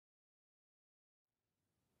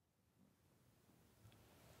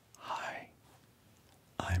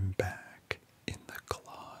I'm back in the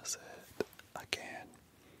closet again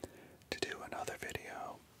to do another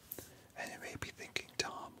video. And you may be thinking,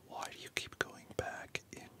 Tom, why do you keep going back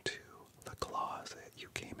into the closet? You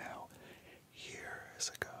came out years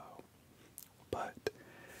ago. But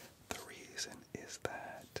the reason is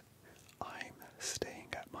that I'm staying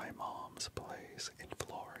at my mom's place in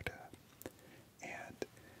Florida. And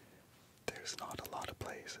there's not a lot of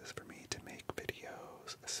places for me to make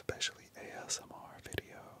videos, especially ASMR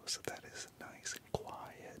videos, that is nice and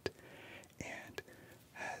quiet and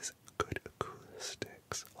has good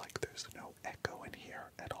acoustics. Like there's no echo in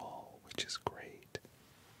here at all, which is great.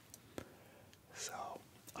 So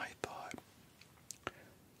I thought,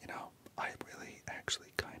 I really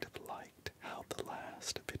actually kind of liked how the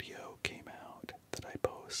last video came out that I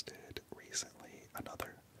posted recently,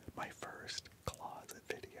 my first closet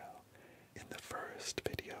video. In the first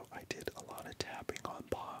video, I did a lot of tapping on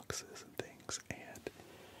boxes and things, and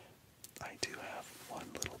I do have one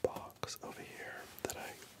little box over here that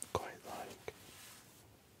I quite like.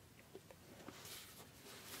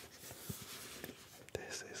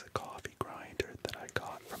 This is a coffee grinder that I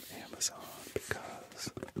got from Amazon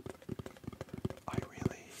because I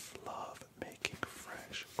really love making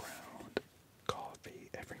fresh ground coffee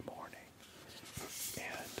every morning.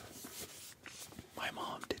 And my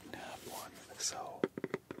mom didn't have one, so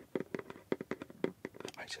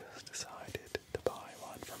I just decided to buy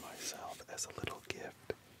one for myself as a little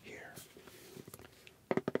gift here.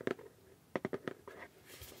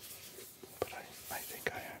 But I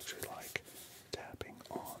think I actually like tapping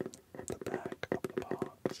on the back of the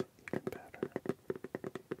box even better.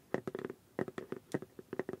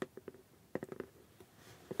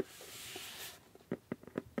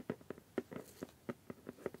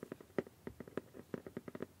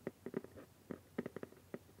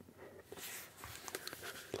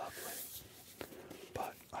 Lovely.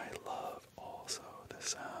 But I love also the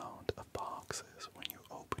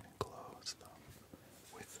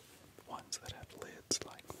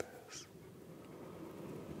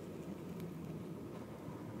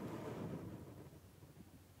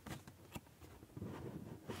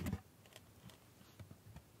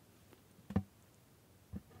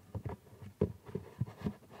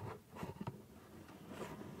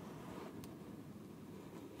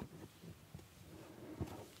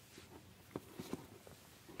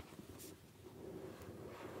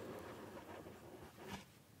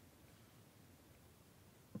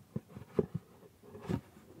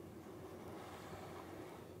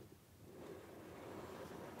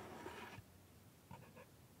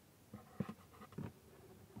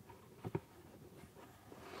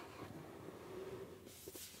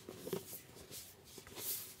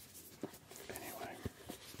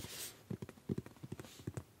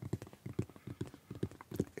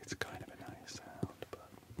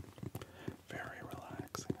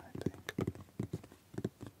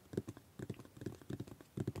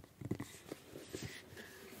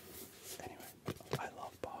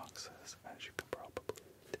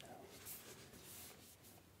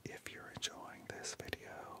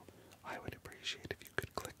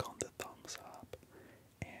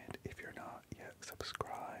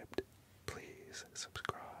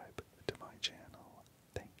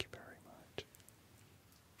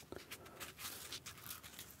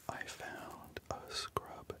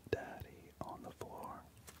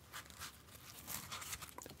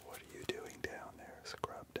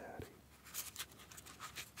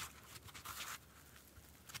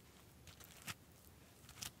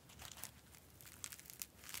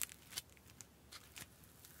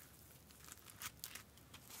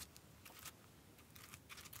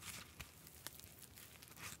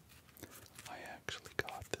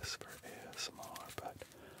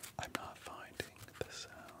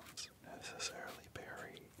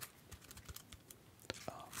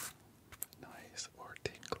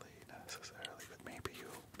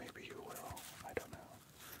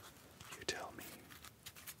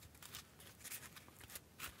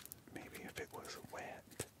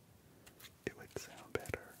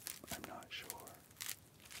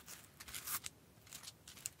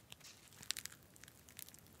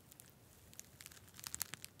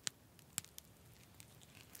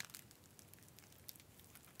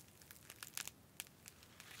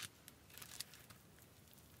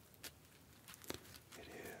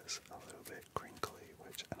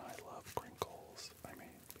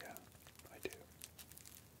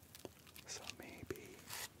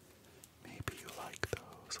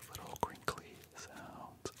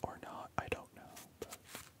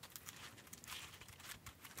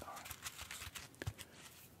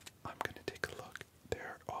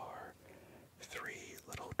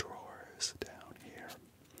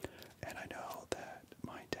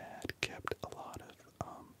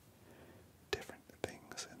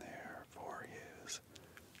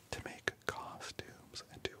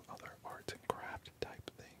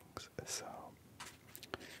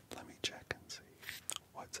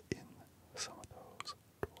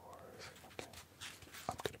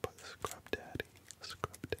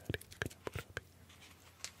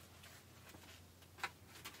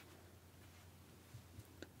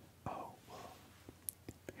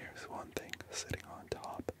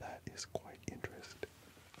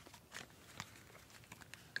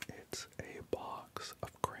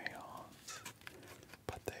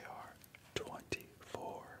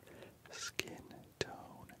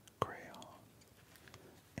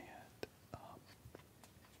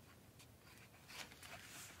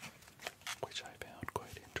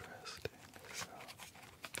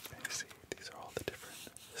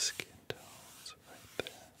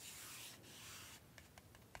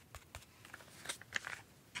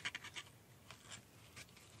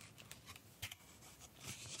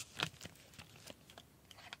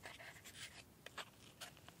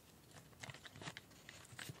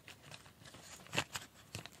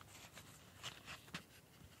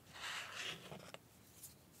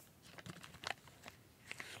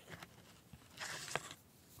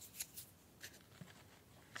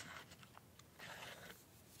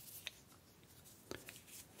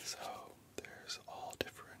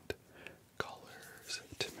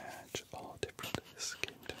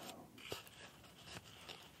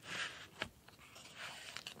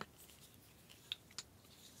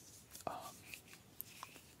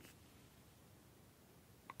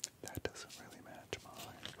that doesn't really match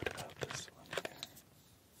mine. What about this one here?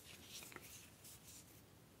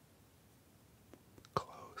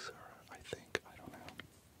 Closer, I think. I don't know.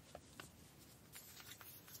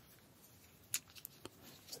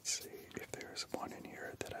 Let's see if there's one in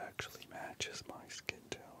here that actually matches my skin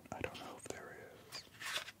tone. I don't know if there is.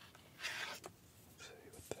 Let's see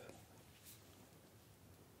what the...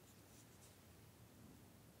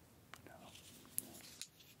 No.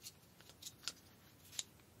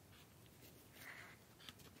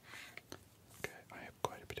 Okay, I have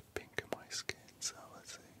quite a bit of pink in my skin, so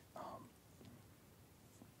let's see.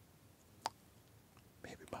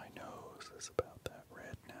 Maybe my nose is about that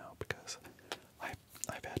red now because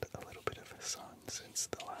I've had a little bit of a sun since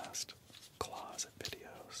the last closet video,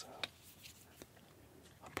 so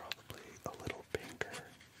I'm probably a little pinker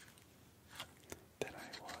than I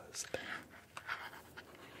was then.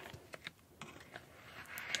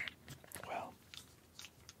 Well,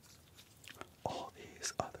 all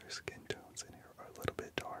these other skin tones in here are a little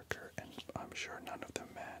bit darker, and I'm sure none of them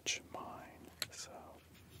match mine, so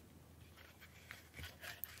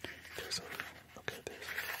there's a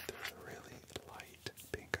really light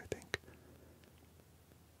pink, I think.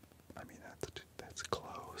 I mean, that's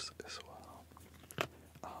close as well.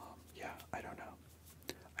 Yeah, I don't know.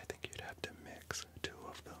 I think you'd have to mix two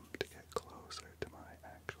of them to get closer to my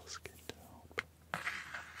actual skin tone.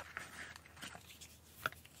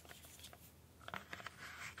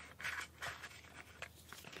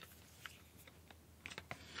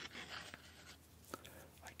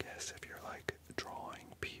 I guess if you're like drawing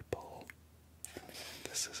people,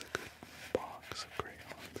 this is a good box of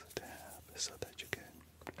crayons to have so that you can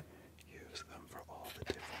use them for all the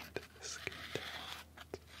different skin tones.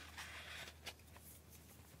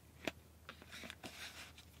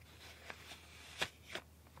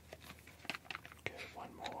 Okay, one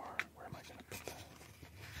more. Where am I going to put that?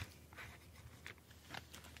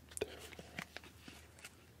 There.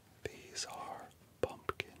 These are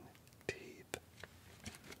pumpkin teeth.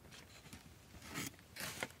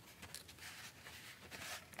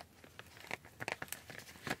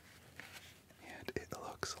 And it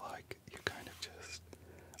looks like you kind of just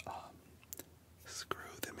screw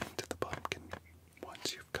them into the pumpkin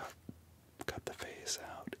once you've cut the face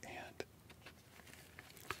out. And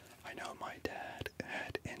I know my dad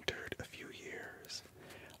had entered a few years.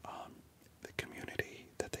 The community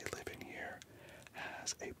that they live in here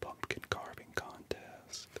has a pumpkin carving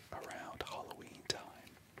contest around Halloween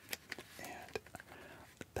time, and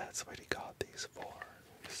that's what he got these for.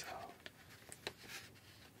 So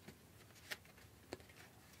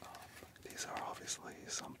these are obviously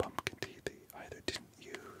some pumpkin teeth he either didn't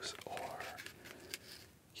use or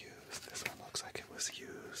used. This one looks like it was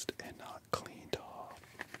used and not cleaned off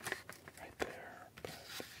right there. But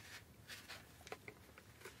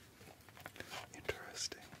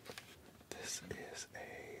interesting. This is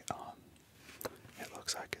it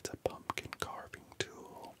looks like it's a pumpkin carving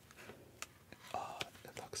tool.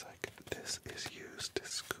 It looks like this is used to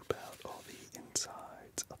scoop out all the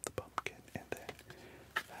insides of the pumpkin, and then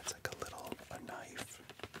that's like a knife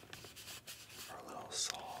or a little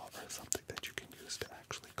saw or something that you can use to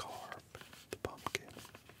actually carve the pumpkin.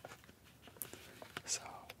 So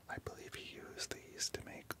I believe he used these to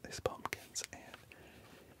make his pumpkins, and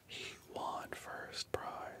he won first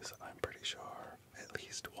prize, I'm pretty sure. At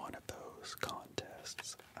least one of those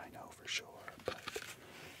contests, I know for sure, but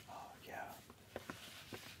yeah.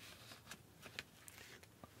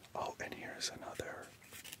 Oh, and here's another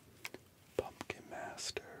Pumpkin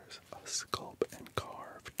Masters, a sculpt and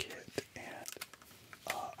carve kit, and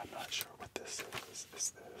I'm not sure what this is.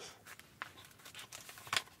 Is this?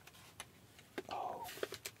 Oh.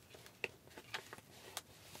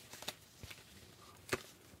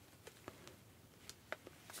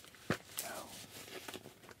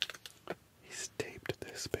 No. He's taped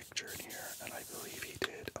this picture in here, and I believe he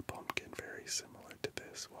did a pumpkin very similar to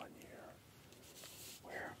this one here,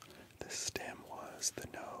 where the stem was the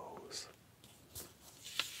nose.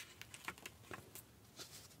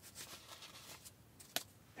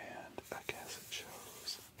 And I guess it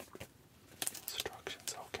shows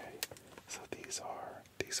instructions. Okay, so these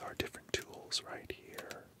are different tools right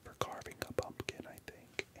here for carving a pumpkin, I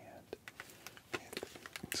think, and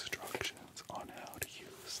instructions on how to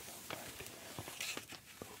use them right here.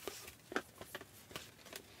 Oops.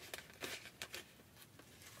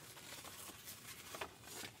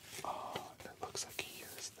 It looks like he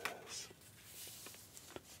used this.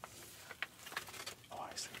 Oh,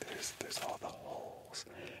 I see. There's all the holes.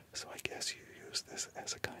 So I guess you use this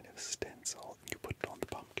as a kind of stencil. You put it on the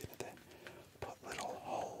pumpkin and then put little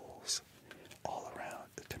holes all around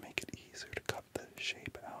to make it easier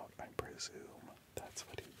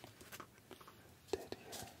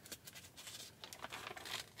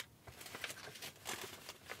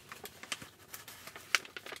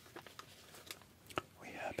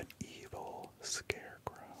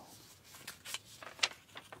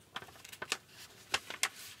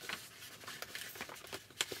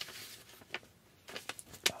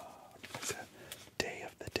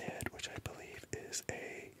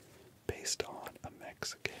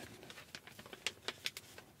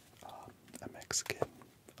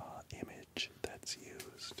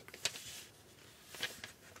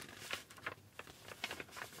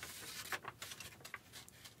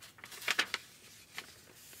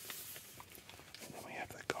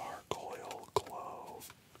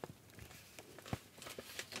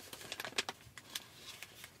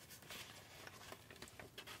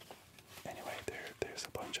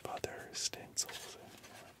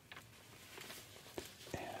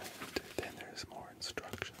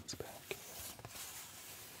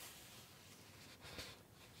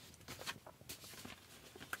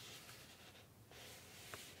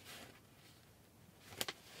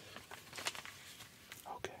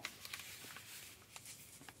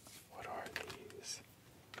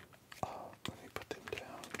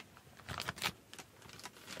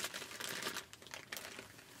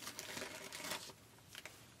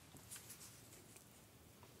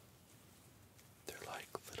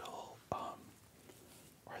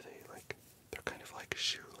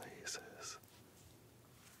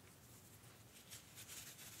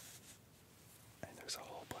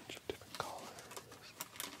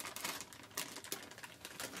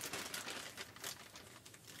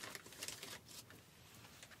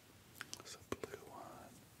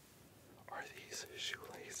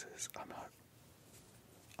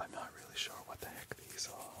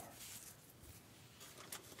these are.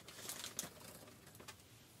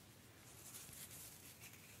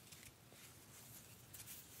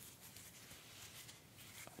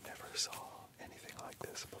 I never saw anything like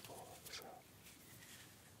this before, so.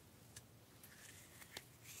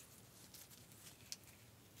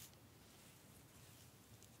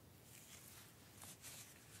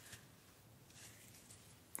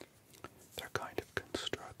 They're kind of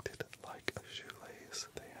constructed like a shoelace.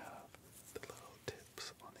 They have the little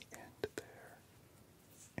tips on the end there.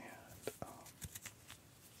 And,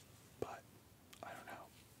 but, I don't know.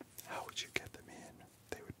 How would you get them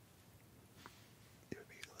in? It would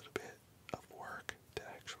be a little bit of work to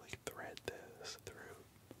actually thread this through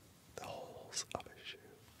the holes of a shoe.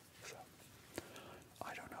 So,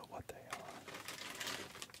 I don't know what they are.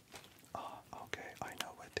 Okay, I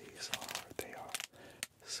know what these are. They are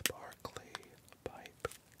sparkly pipe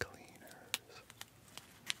cleaners.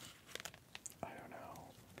 I don't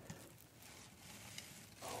know.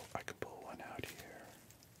 Oh, I can pull one out here.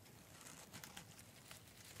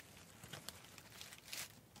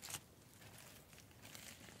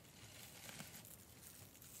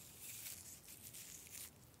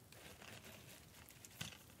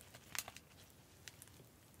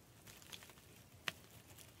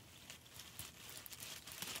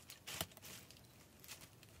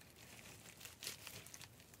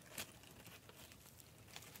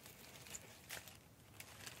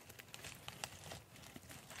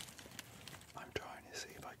 I'm trying to see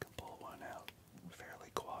if I can pull one out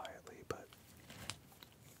fairly quietly, but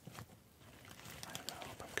I don't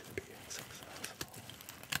know if I'm going to be successful.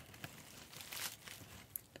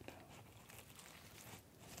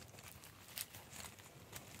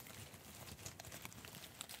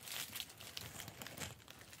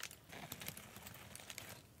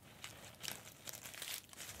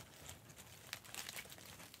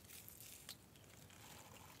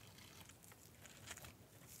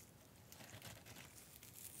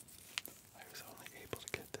 I was only able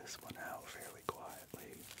to get this one out fairly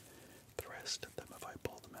quietly. The rest of them, if I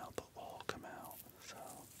pull them out, they'll all come out, so.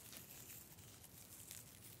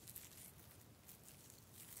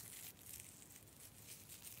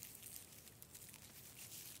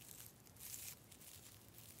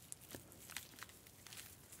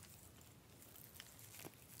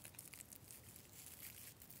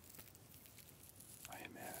 I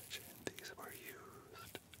imagine these were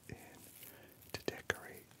used to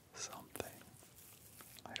decorate something.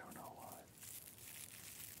 I don't know what.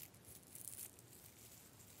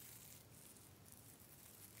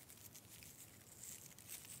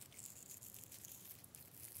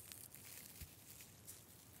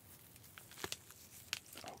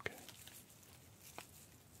 Okay.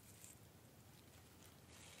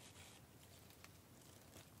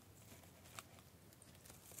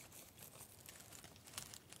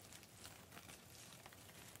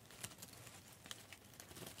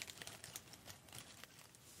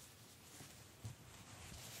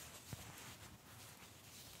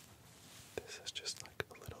 This is just like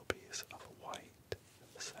a little piece of white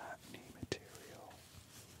satiny material.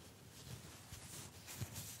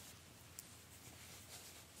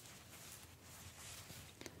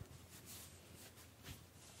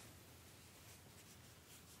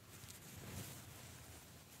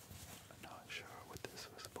 I'm not sure what this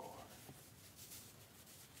was for.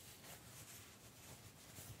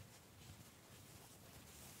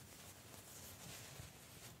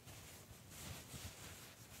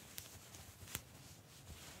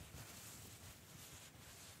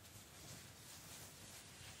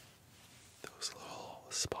 Those little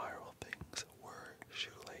spiral things were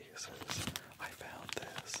shoelaces. I found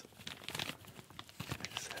this. And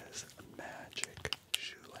it says magic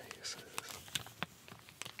shoelaces.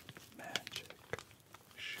 Magic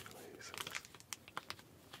shoelaces.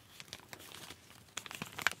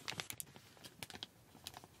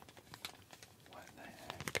 What in the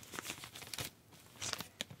heck? Let's see.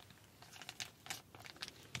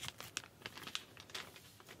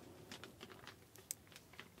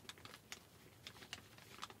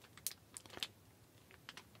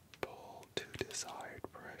 Pull to desired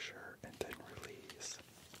pressure and then release.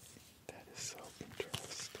 That is so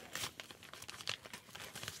interesting.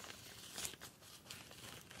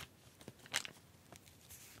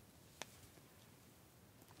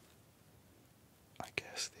 I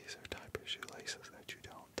guess these are type of shoelaces that you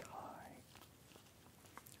don't tie.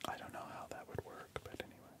 I don't know how that would work, but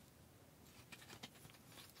anyway.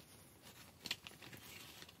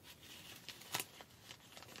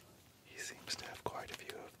 He seems to have quite a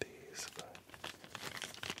few of these, but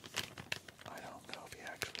I don't know if he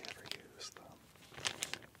actually ever used them.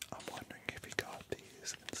 I'm wondering if he got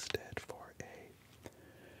these instead for a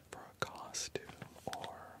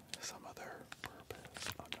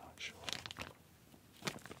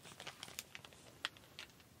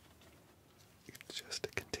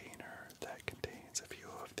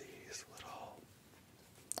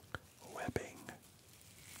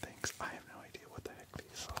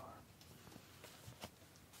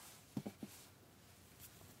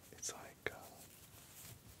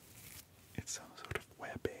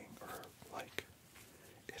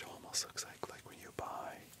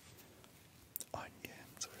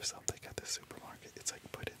Crayons or something at the supermarket. It's like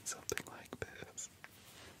put in something like this,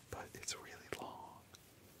 but it's really long.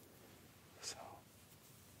 So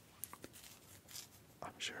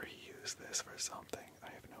I'm sure he used this for something. I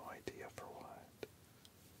have no idea for what.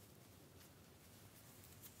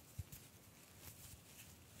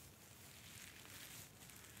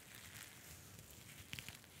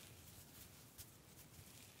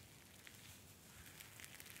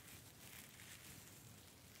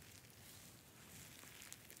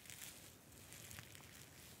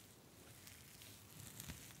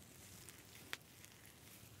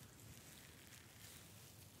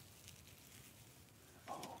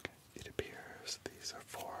 Oh, okay. It appears these are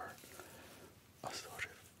for a sort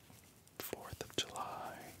of 4th of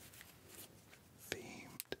July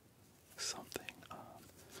themed something,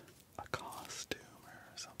 a costume or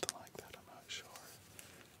something like that. I'm not sure.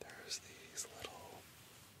 There's these little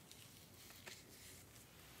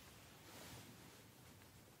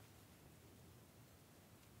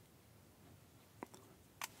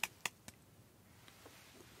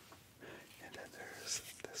and then there's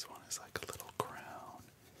this one is like a little crown.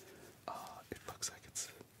 It looks like it's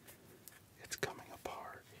coming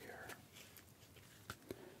apart here.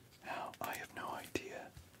 Now I have no idea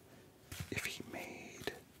if he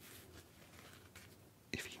made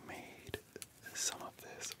some of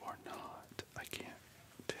this or not. I can't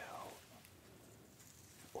tell.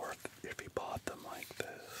 Or if he bought them like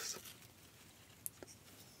this.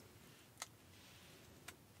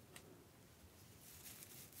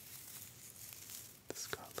 This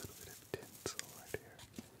got a little bit of tinsel right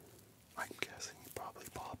here. I'm guessing he probably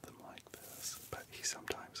bought them like this, but he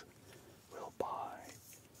sometimes will buy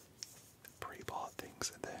pre-bought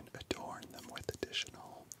things and then adorn them with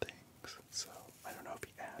additional things. So I don't know if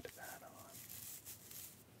he added that on.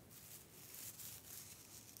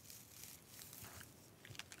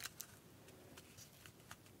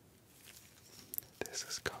 This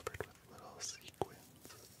is covered with little sequins.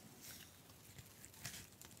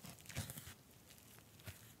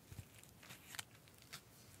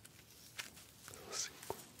 Little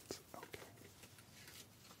sequins, okay.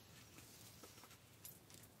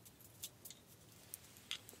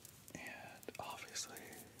 And obviously,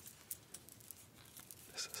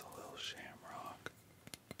 this is a little shamrock.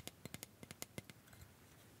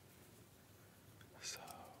 So,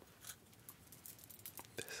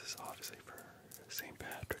 this is obviously for St.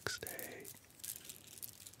 Patrick's Day,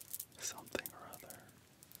 something or other.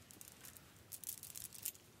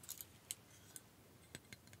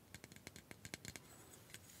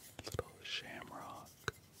 Little shamrock.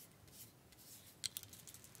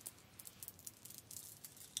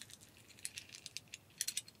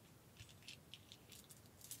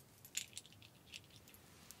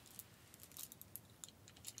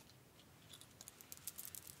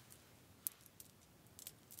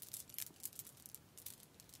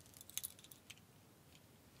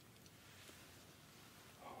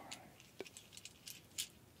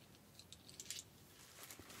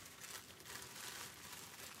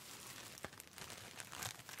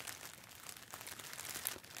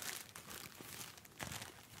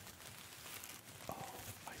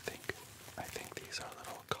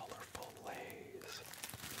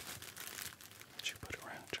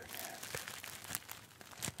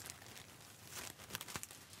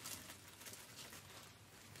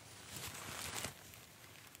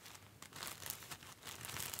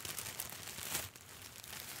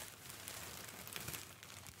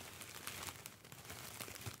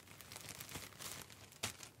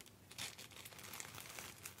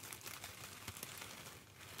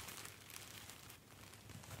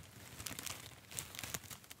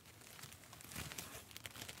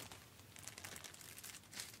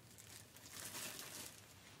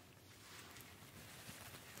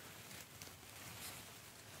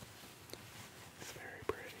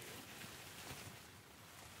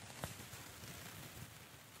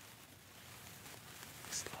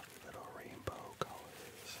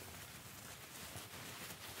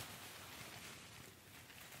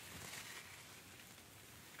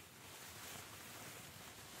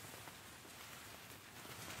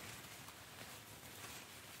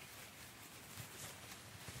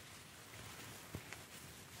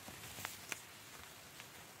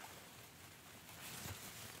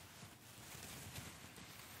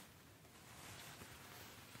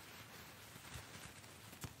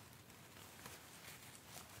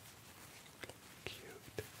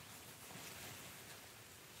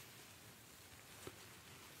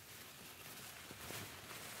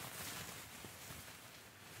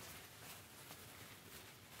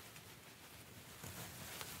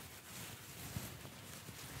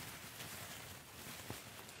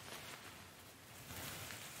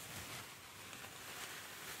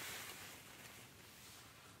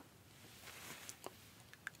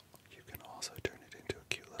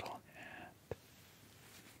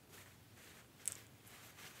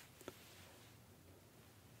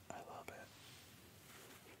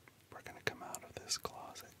 this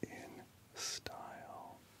closet in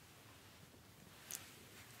style.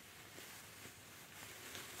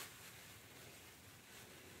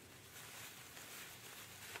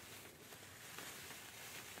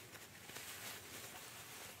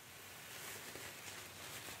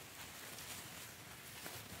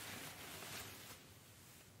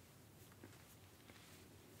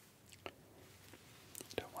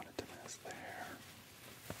 Don't want it to mess there.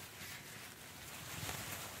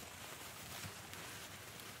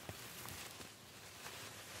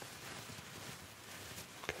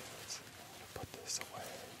 Okay, let's see. I'm going to put this away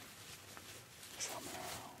somehow.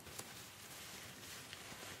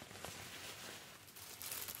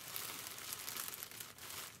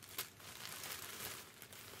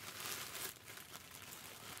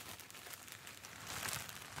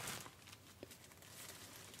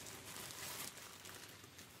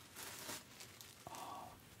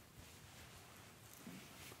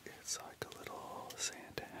 It's like a little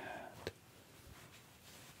Santa hat,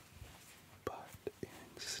 but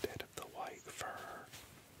instead of the white fur,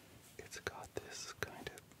 it's got this kind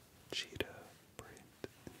of cheetah print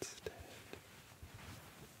instead.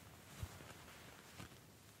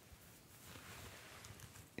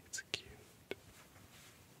 It's cute.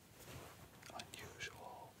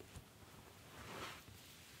 Unusual.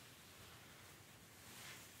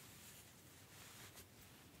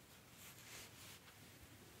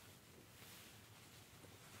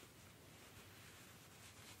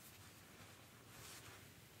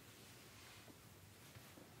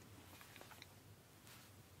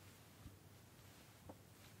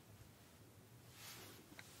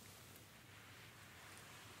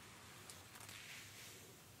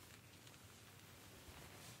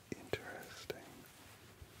 Interesting.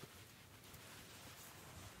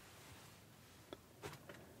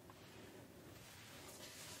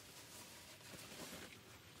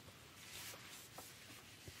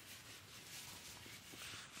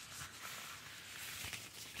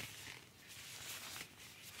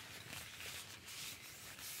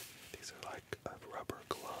 These are like a rubber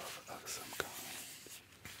glove of some kind,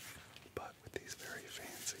 but with these very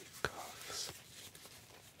fancy cuffs.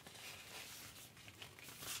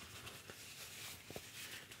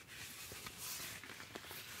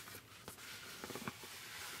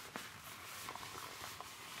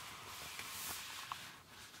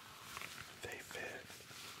 They fit.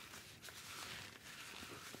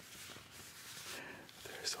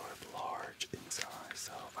 They're sort of large in size,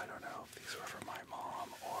 so I don't know if these were for my mom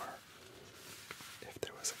or if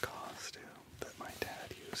there was a costume that my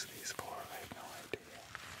dad used these for. I have no idea.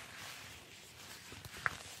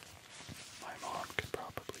 My mom could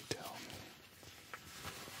probably tell me.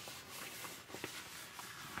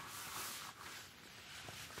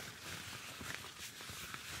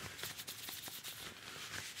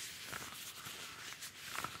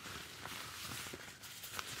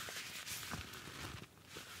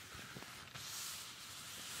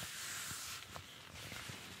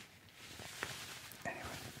 Anyway,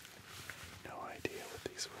 no idea what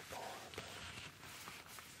these were for.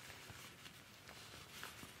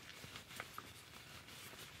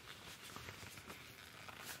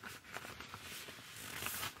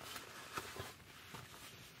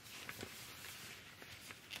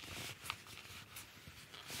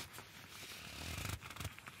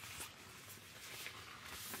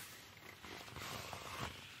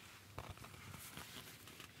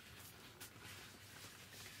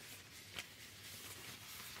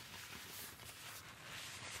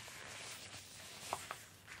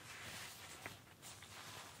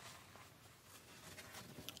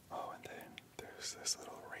 Oh, and then there's this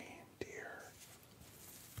little reindeer.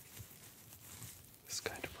 This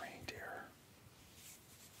kind of reindeer.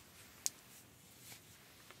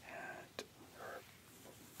 And, or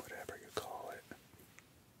whatever you call it.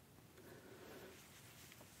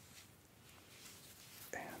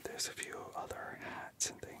 And there's a few other hats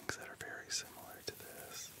and things that are very similar to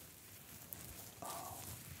this.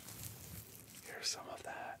 Here's some of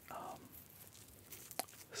that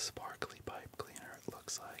sparkly pipe cleaner. It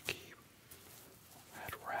looks like he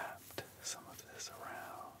had wrapped some of this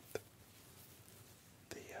around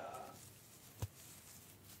the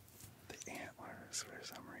antlers for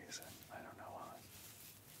some reason. I don't know why.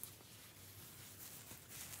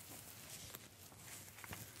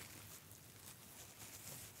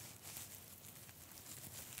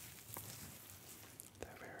 They're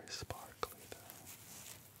very sparkly though.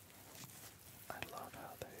 I love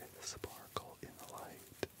how they sparkle in the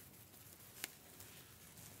light.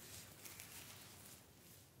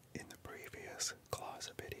 In the previous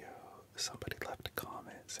closet video, somebody left a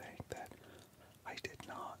comment saying that I did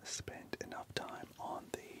not spend enough time on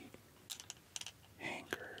the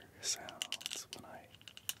hanger sounds when I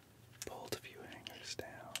pulled a few hangers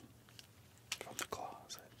down from the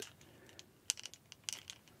closet.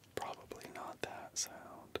 Probably not that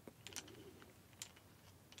sound.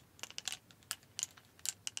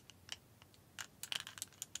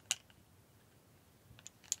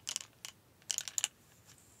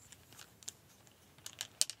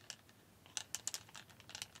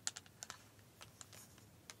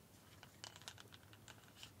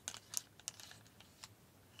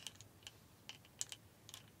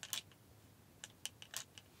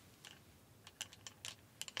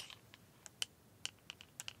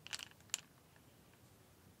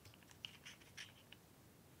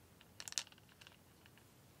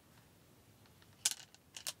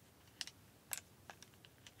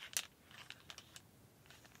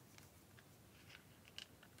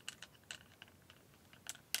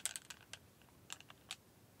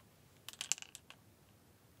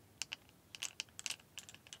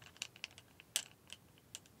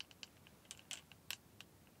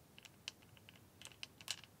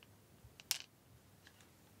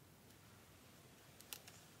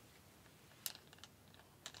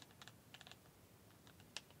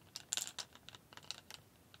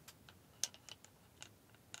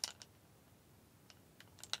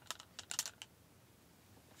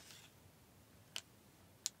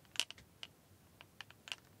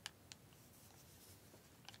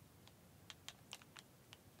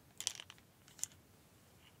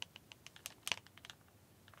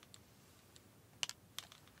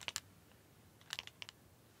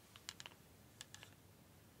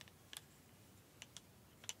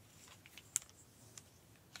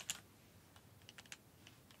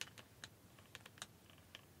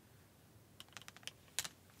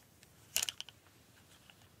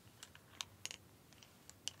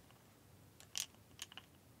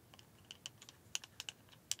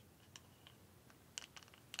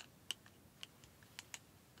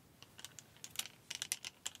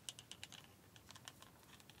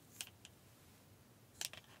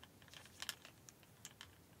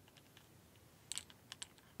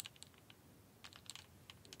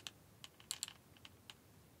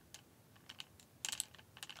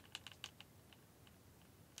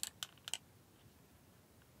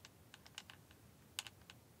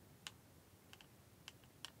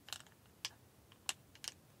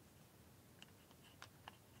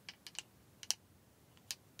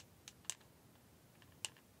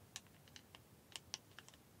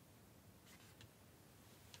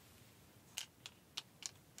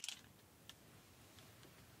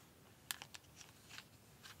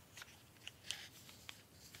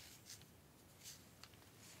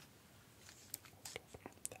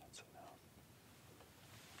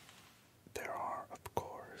 There are, of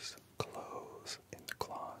course, clothes in the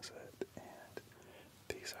closet, and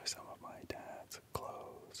these are some of my dad's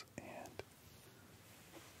clothes, and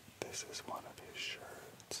this is one of his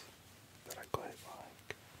shirts that I quite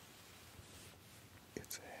like.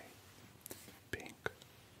 It's a pink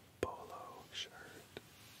polo shirt,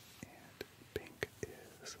 and pink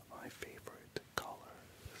is my favorite color,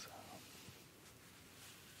 so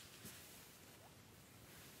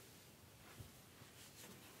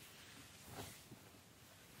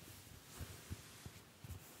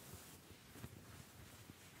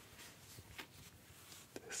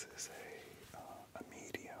this is a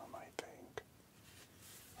medium, I think,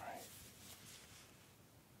 right?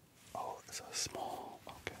 Oh, it's a small,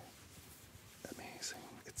 okay. Amazing.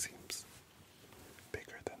 It seems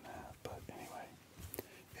bigger than that, but anyway,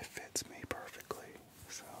 it fits me perfectly,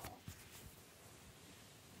 so.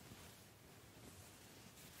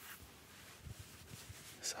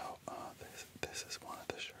 So, this is one of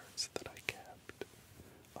the shirts that I kept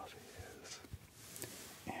of his,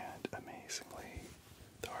 and amazingly,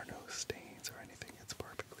 there are no stains or anything, it's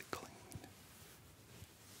perfectly clean.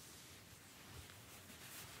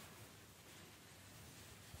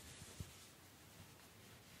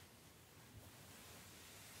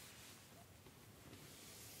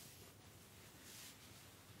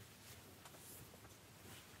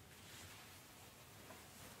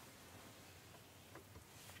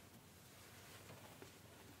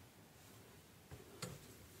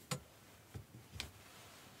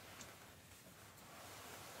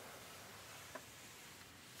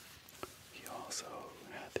 He also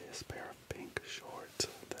had this pair of pink shorts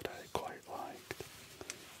that I quite liked,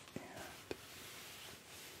 and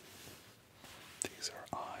these are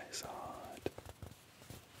Izod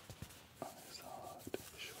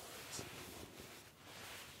shorts.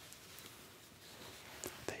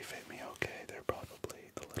 They fit me okay. They're probably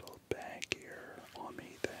a little baggier on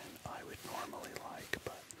me than I would normally like,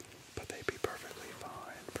 but they'd be perfectly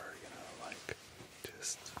fine for, like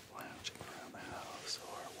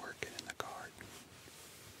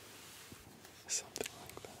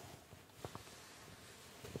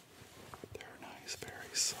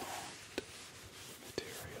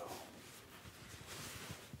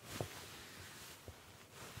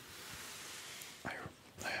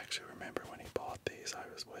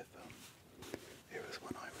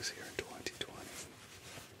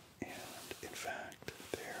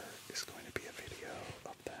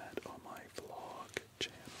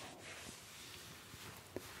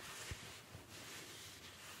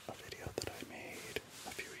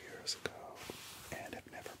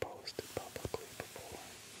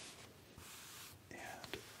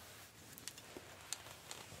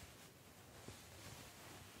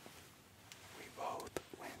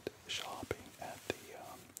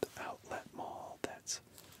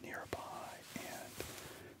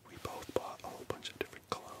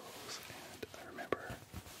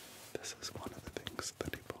this is one of the things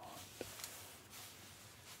that he bought.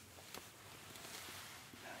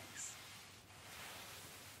 Nice.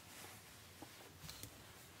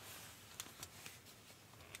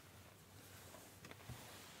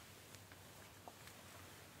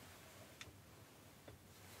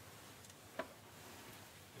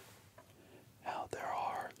 Now there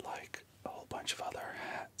are like a whole bunch of other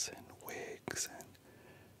hats and wigs and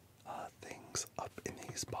things up in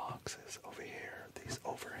these boxes over here, these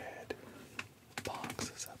overhead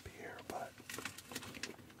boxes up here, but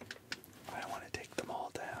I don't want to take them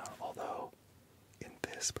all down, although in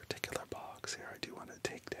this particular box here I do want to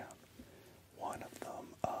take down one of them.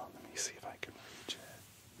 Let me see if I can reach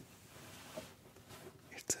it.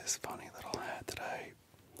 It's this funny little hat that I've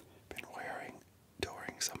been wearing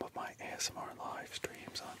during some of my ASMR live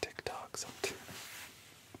streams on TikTok sometimes.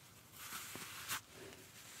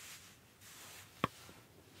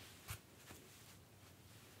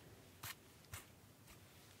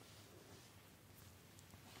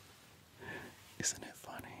 Isn't it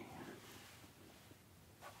funny?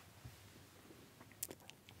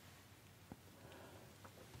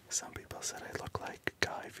 Some people said I look like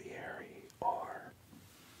Guy Fieri, or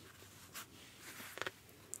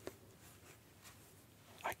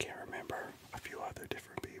I can't remember, a few other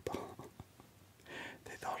different people.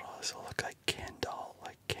 They thought I also looked like Ken doll,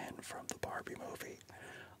 like Ken from the Barbie movie.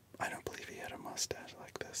 I don't believe he had a mustache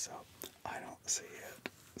like this, so I don't see it.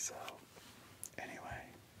 So, anyway,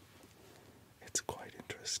 it's quite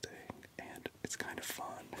interesting, and it's kind of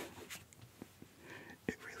fun.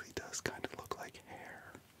 It really does kind of look like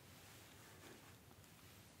hair.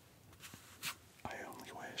 I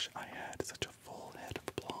only wish I had such a full head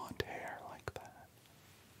of blonde hair like that.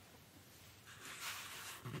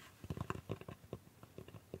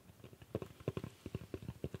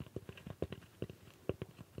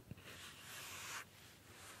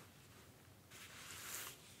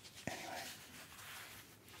 Anyway,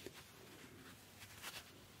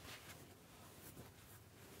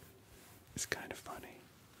 it's kind of funny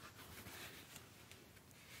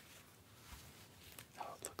how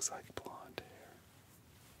it looks like blonde hair.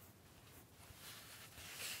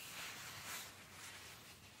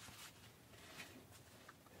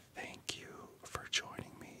 Thank you for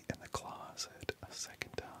joining me in the closet a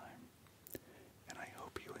second time, and I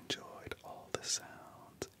hope you enjoyed all the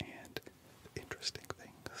sounds and the interesting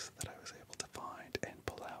things that I was able to find and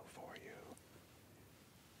pull out for you.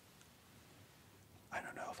 I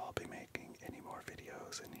don't know if I'll be making any more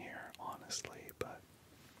videos in here, honestly,